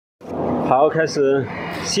好，开始，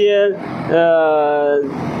先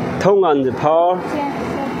turn on the power。先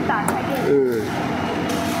打开电源。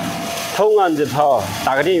turn on the power，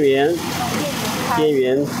 打开电源。电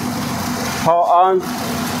源 power on，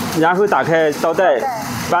 然后打开倒带，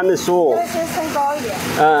扳的锁。先升高一点。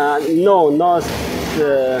no，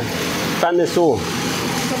 扳的锁。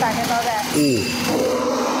先打开倒带。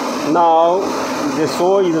Now the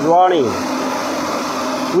saw is running.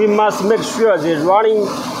 We must make sure the running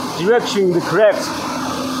direction is correct.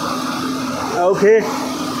 Okay.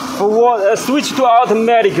 Forward, switch to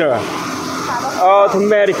automatic.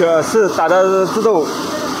 Automatic 是打的自动。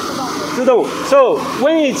自动。So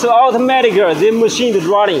when it's automatic, the machine is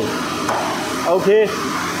running. Okay.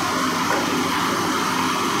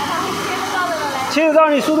 切得到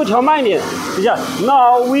你速度调慢一点。等一下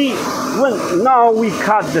 ，now we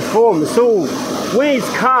cut the form, so when it's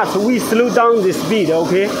cut, we slow down the speed,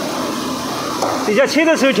 OK？ 等一下切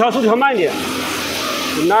的时候调速调慢一点。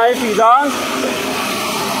Knife is on。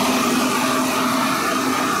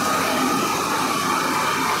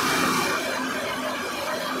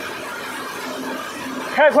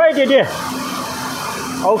开快一点点。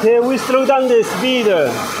OK, we slow down the speed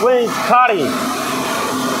when it's cutting.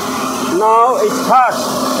 Now it's cut.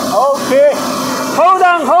 OK. Hold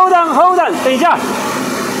on. 等一下。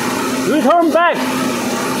Return back.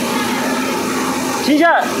 停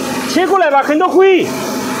下，切过来吧，很多灰。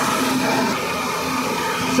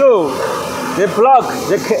So the block,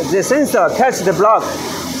 the sensor catch the block.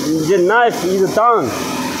 The knife is down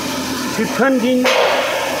to 20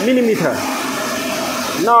 millimeter.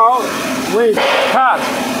 Now when it's cut,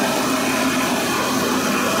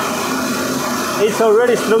 it's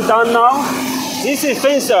already slowed down now. This is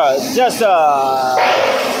sensor just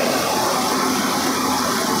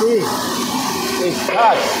see, it's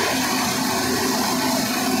cut.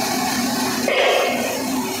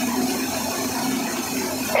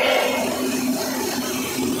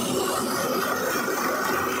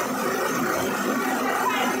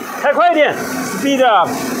 Speed up.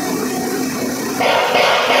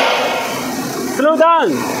 Slow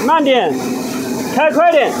down. 慢点。开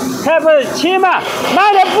快点。开不切慢。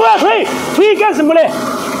慢点，不要推。推干什么嘞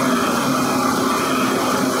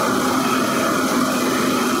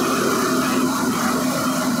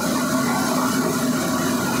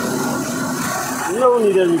？No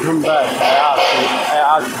need to return back. I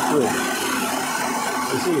asked you.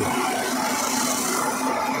 You see.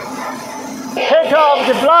 Take off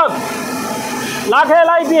the block. 拿开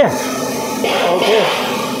那一边 ，OK。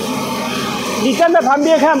你站在旁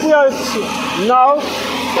边看，不要起。Now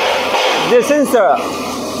the sensor,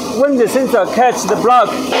 when the sensor catch the block,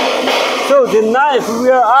 so the knife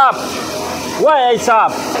will up. Why it's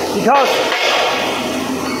up? Because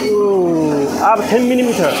up 10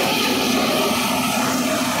 millimeter.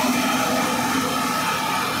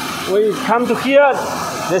 When you come to here,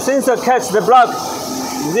 the sensor catch the block.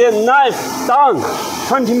 The knife down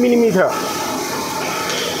 20 millimeter.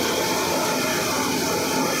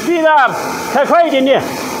 Speed up， 开快一点点。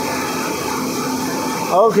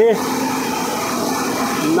OK。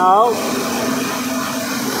Now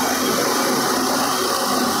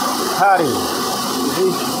cutting.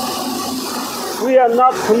 We are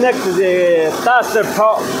not connect the dust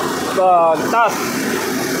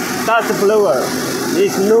blower.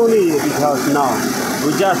 It's no need because now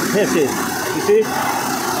we just test it. You see?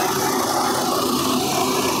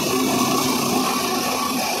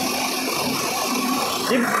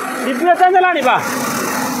你不要站在那里吧。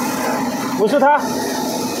我说他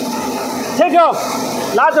 ，take off，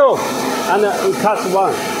 拿走 ，and we cut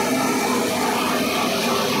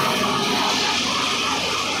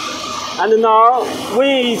one。And now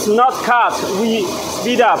when it's not cut, we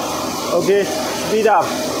speed up. Okay, speed up.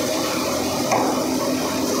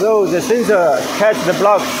 So the sensor catch the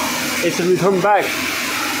block, it's return back.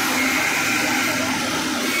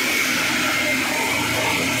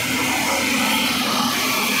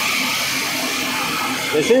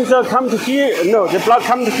 The sensor come to here. No, the block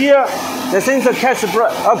come to here. The sensor catch the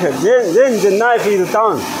block. Okay, then the knife is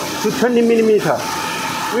down to 20 millimeter.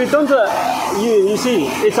 We don't. You see,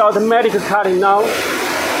 it's automatic cutting now.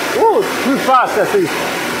 Oh, too fast, I think.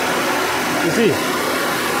 You see,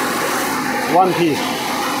 one piece.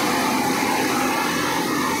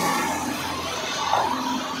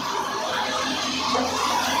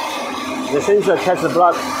 The sensor catch the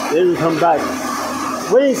block, then return back.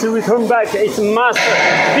 When it's return back, it must,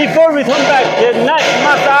 before return back, the knife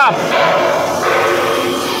must up.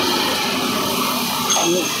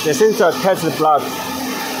 The sensor catch the block.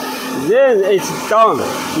 Then it's down.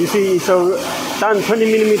 You see, it's down 20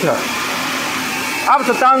 millimeter.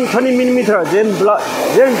 After down 20 millimeter, then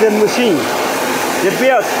the machine, the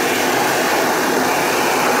belt.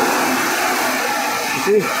 You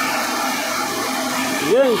see?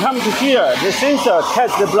 Then come to here, the sensor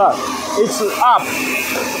catch the blood. It's up.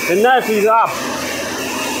 The knife is up.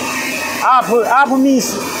 Up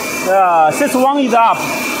means cezch is up.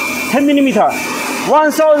 10 millimeter.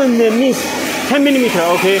 1000 means 10 millimeter.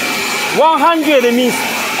 Okay. 100 means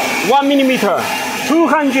 1 millimeter.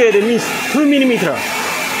 200 means 2 millimeter.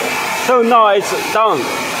 So now it's down.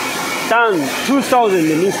 Down 2000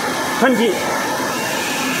 means 20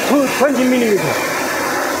 millimeter.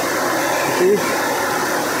 See?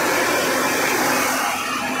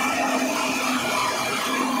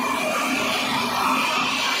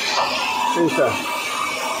 Sensor.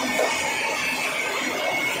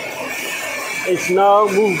 It's now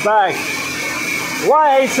moved back.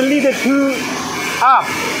 Why it's leaded to up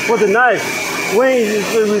for the knife when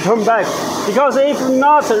it return back? Because if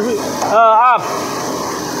not up,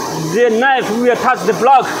 the knife will touch the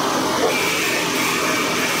block.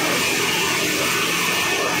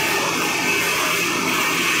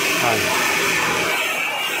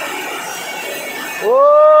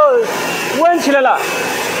 Oh, 弯起来了。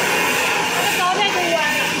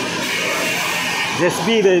The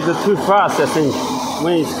speed is too fast, I think,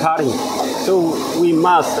 when it's cutting. So we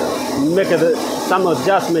must make some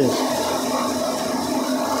adjustments.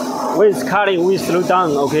 When it's cutting, we slow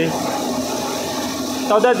down, okay?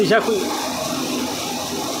 倒在底下会。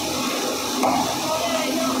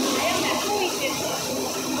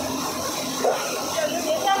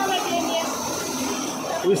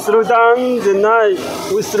We slow down the knife.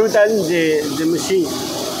 We slow down the machine.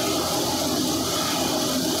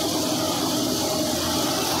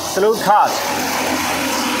 Slow cut.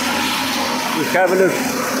 You have a look.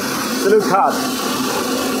 Slow cut.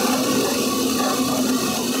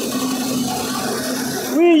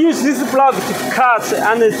 We use this block to cut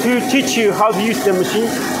and to teach you how to use the machine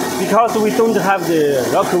because we don't have the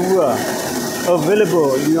rock wool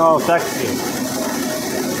available in our factory.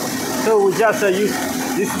 So we just use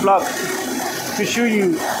this block to show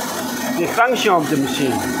you the function of the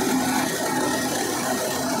machine.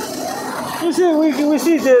 You see, we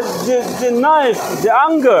see the knife, the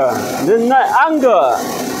angle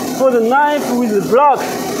for the knife with the block.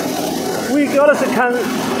 We also can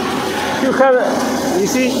to have. You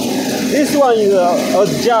see, this one is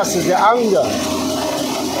adjust the angle.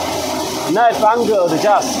 Knife angle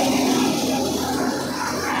adjust.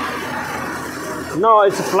 Now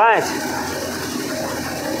it's flat.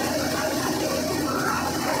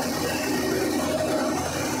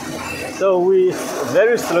 So we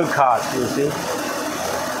very slow cut, you see.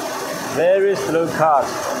 Very slow cut.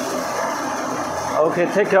 Okay,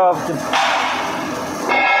 take off the.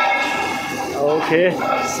 Okay,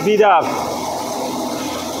 speed up.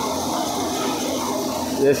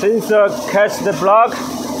 The sensor catch the block.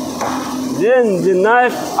 Then the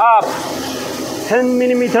knife up 10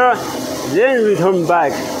 millimeter. Then return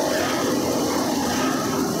back.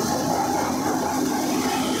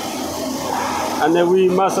 And then we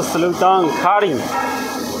must slow down cutting.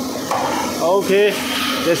 Okay,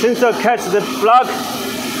 the sensor catch the block,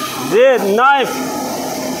 the knife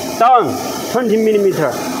down 20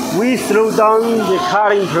 millimeter. We slow down the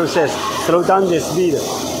cutting process, slow down the speed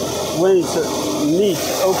when it's neat.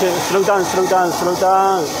 Okay, slow down, slow down, slow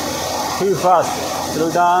down. Too fast, slow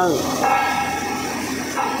down.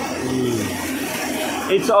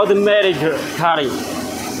 It's automatic cutting.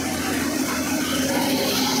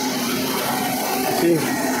 See?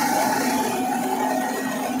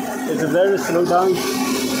 It's very slow down.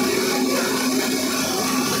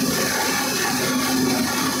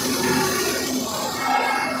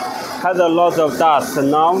 Has a lot of dust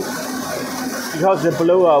now because the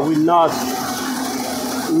blower will not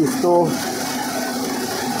install.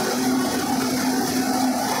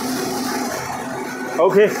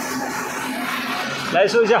 OK， 来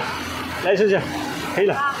收一下，来收一下，可以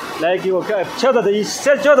了。来给我看，敲到的，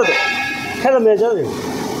先敲到的。 看到没有？这里。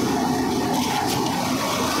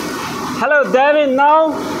Hello, David.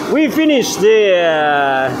 Now we finish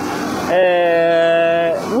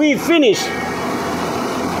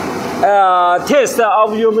test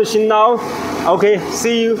of your machine now. Okay,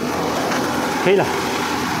 see you. 可以了。